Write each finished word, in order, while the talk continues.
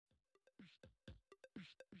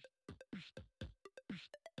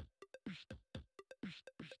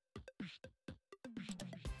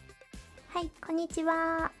はい、こんにち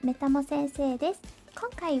は。めたも先生です。今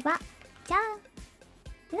回は、じゃん！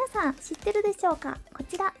皆さん知ってるでしょうか？こ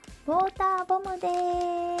ちら、ウォーターボムで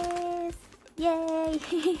ーす。イエーイ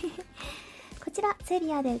こちら、セ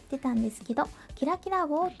リアで売ってたんですけど、キラキラウ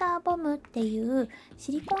ォーターボムっていう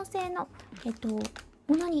シリコン製の、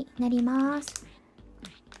ものになります。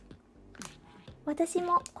私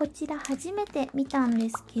もこちら初めて見たんで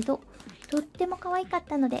すけど、とっても可愛かっ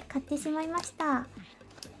たので買ってしまいました。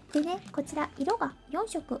でね、こちら色が4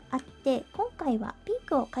色あって、今回はピン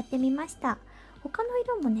クを買ってみました。他の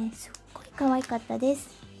色もね、すっごい可愛かったです。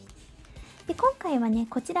で、今回はね、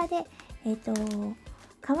こちらで、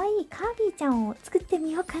可愛いカービィちゃんを作って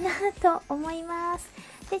みようかなと思います。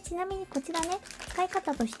で、ちなみにこちらね、使い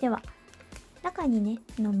方としては、中にね、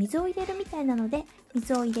水を入れるみたいなので、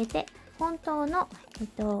水を入れて、本当の、ウ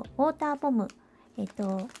ォーターボム、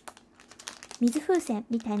水風船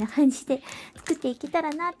みたいな感じで作っていけた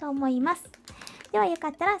らなと思います。ではよか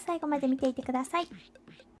ったら最後まで見ていてください。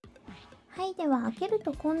はい、では開ける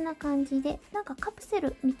とこんな感じで、なんかカプセ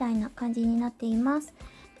ルみたいな感じになっています。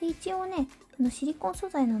で、一応ね、シリコン素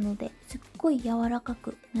材なのですっごい柔らか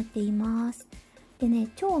くなっています。でね、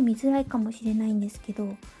超見づらいかもしれないんですけ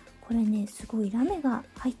ど、これね、すごいラメが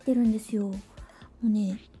入ってるんですよ。もう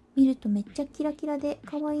ね、見るとめっちゃキラキラで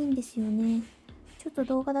可愛いんですよね。ちょっと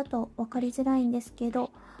動画だと分かりづらいんですけ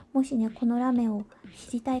ど、もしね、このラメを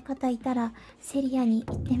知りたい方いたら、セリアに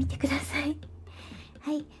行ってみてください。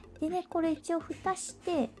はい。でね、これ一応蓋し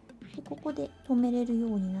て、でここで留めれるよ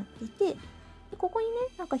うになっていて、でここにね、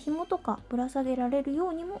なんか紐とかぶら下げられるよ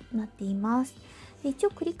うにもなっています。で一応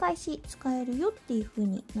繰り返し使えるよっていう風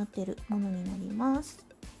になってるものになります。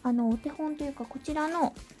お手本というか、こちら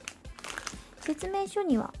の説明書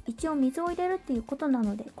には一応水を入れるっていうことな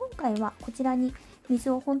ので、今回はこちらに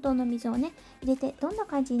本当の水をね、入れてどんな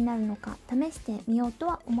感じになるのか試してみようと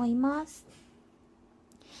は思います。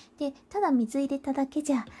で、ただ水入れただけ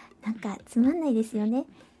じゃなんかつまんないですよね。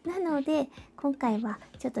なので、今回は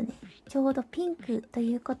ちょっとね、ちょうどピンクと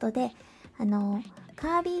いうことで、カ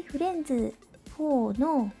ービィフレンズ4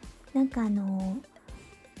の、なんか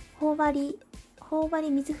頬張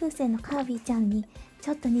り水風船のカービィちゃんにち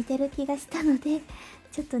ょっと似てる気がしたので、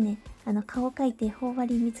ちょっとね、顔を描いて頬張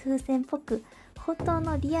り水風船っぽく、本当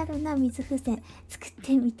のリアルな水風船作っ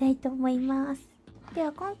てみたいと思います。で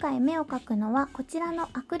は今回目を描くのはこちらの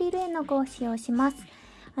アクリル絵の具を使用します。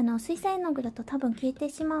水彩絵の具だと多分消えて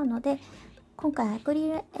しまうので、今回アクリ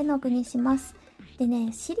ル絵の具にします。で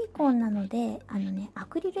ね、シリコンなので、ア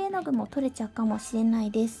クリル絵の具も取れちゃうかもしれない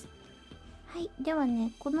です。はい、では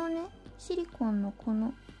ね、このね、シリコンのこ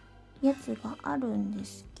のやつがあるんで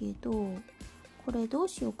すけど、これどう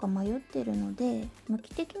しようか迷ってるので、向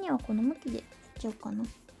き的にはこの向きでやっちゃおうかな。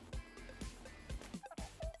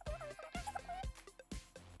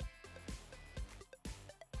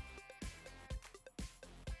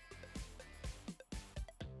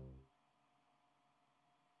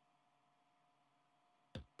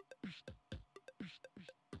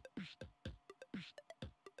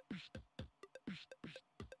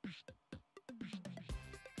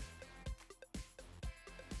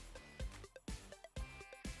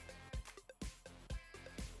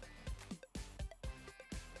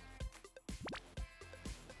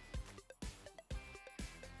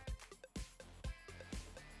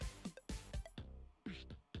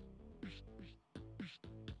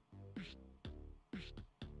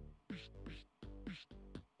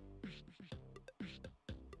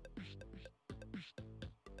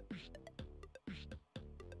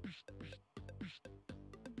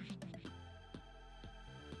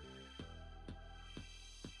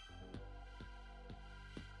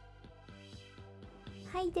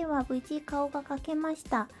はい、では無事顔が描けまし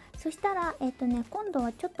た。そしたら、今度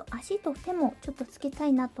はちょっと足と手もちょっとつけた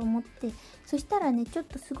いなと思って、そしたらね、ちょっ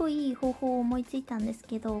とすごいいい方法を思いついたんです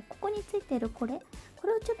けど、ここについてるこれを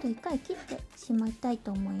ちょっと一回切ってしまいたい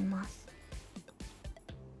と思います。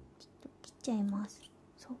ちょっと切っちゃいます。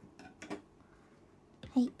そう。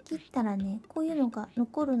はい、切ったらね、こういうのが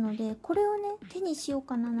残るので、これをね、手にしよう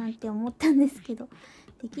かななんて思ったんですけど、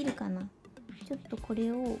できるかな？ちょっとこ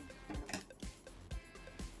れを、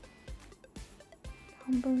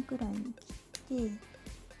半分くらいに切って、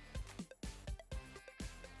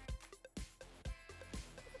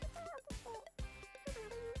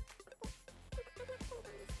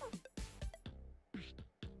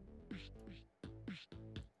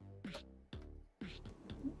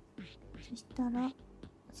そしたら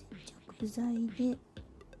接着剤でち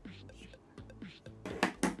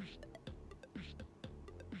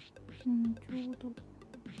ょうどちょっ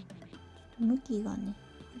と向きがね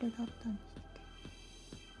あれだったんですけ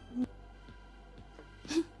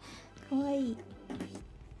ど、かわいい。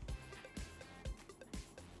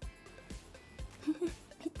め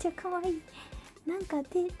っちゃかわいい。なんか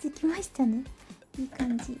手つきましたね。いい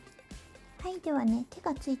感じ。はい、ではね、手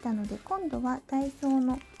がついたので、今度はダイソー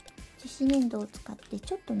の樹脂粘土を使って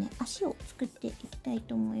ちょっとね、足を作っていきたい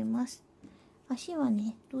と思います。足は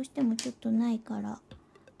ね、どうしてもちょっとないから、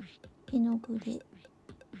絵の具で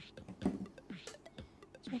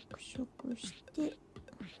着色して、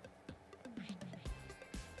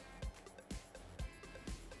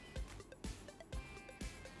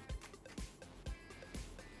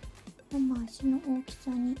足の大きさ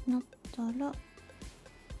になったら、こ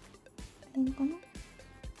れかな。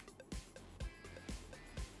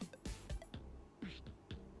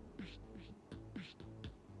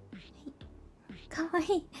かわい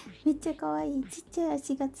い。めっちゃかわいい。ちっちゃい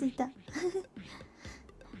足がついた。は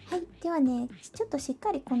い。ではね、ちょっとしっ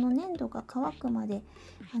かりこの粘土が乾くまで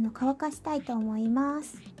乾かしたいと思いま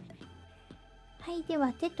す。はい。で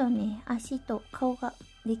は手とね、足と顔が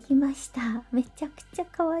できました。めちゃくちゃ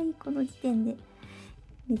かわいい。この時点で。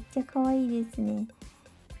めっちゃかわいいですね。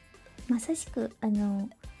まさしく、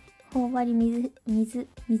頬張り水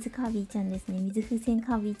カービィちゃんですね。水風船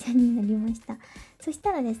カービィちゃんになりました。そし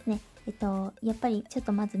たらですね、やっぱりちょっ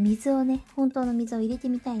とまず水をね、本当の水を入れて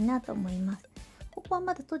みたいなと思います。ここは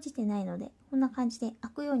まだ閉じてないので、こんな感じで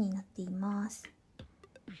開くようになっています。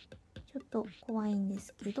ちょっと怖いんで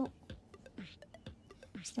すけど、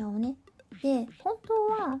下をね。で、本当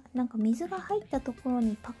はなんか水が入ったところ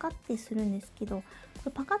にパカってするんですけど、こ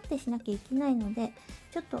れパカってしなきゃいけないので、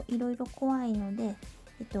ちょっといろいろ怖いので、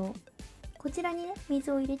こちらにね、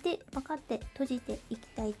水を入れてパカって閉じていき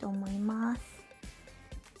たいと思います。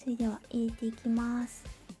それでは入れていきます。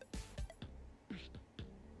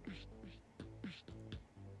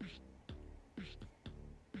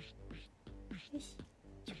よし。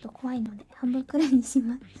ちょっと怖いので半分くらいにし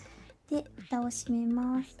ます。で、蓋を閉め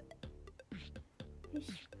ます。よい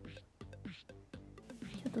しょ。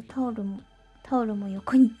ちょっとタオルも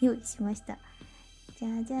横に用意しました。じゃ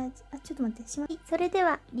あ、ちょっと待って、それで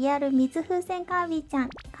は、リアル水風船カービィちゃん、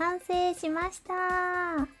完成しました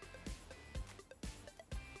ー。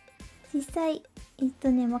実際、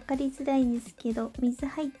わかりづらいんですけど、水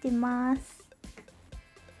入ってます。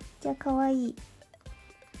じゃあ、かわいい。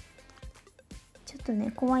ちょっとね、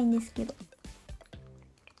怖いんですけど。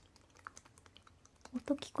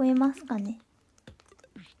音聞こえますかね？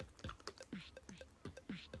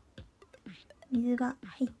水が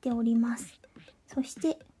入っております。そし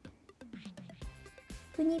て、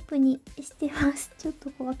プニプニしてます。ちょっと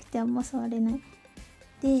怖くてあんま触れない。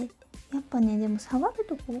で、やっぱね、でも触る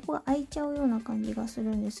とここが開いちゃうような感じがす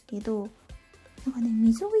るんですけど、なんかね、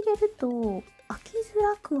水を入れると開きづ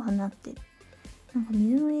らくはなってる。なんか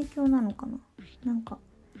水の影響なのかな？なんか、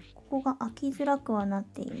ここが開きづらくはなっ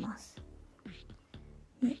ています。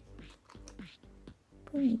ね、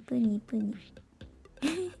プニプニプニ。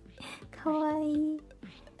かわいい。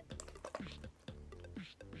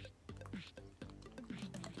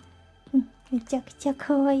めちゃくちゃ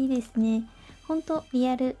かわいいですね。ほんとリ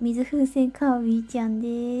アル水風船カービィちゃん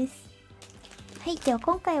です。はい。では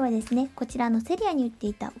今回はですね、こちらのセリアに売って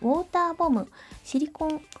いたウォーターボムシリコ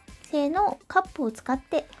ン製のカップを使っ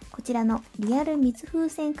て、こちらのリアル水風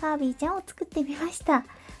船カービィちゃんを作ってみました。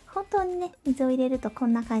本当にね、水を入れるとこ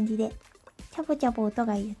んな感じで、チャボチャボ音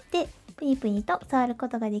が言って、プニプニと触るこ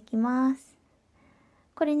とができます。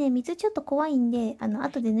これね、水ちょっと怖いんで、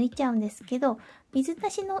後で抜いちゃうんですけど、水出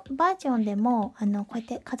しのバージョンでも、こうやっ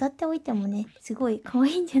て飾っておいてもね、すごい可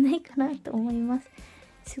愛いんじゃないかなと思います。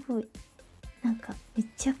すごい。なんか、めっ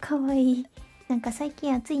ちゃ可愛い。なんか最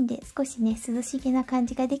近暑いんで、少しね、涼しげな感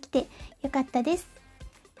じができてよかったです。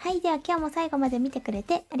はい、では今日も最後まで見てくれ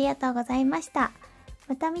てありがとうございました。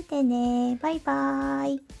また見てね。バイバ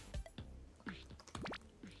ーイ。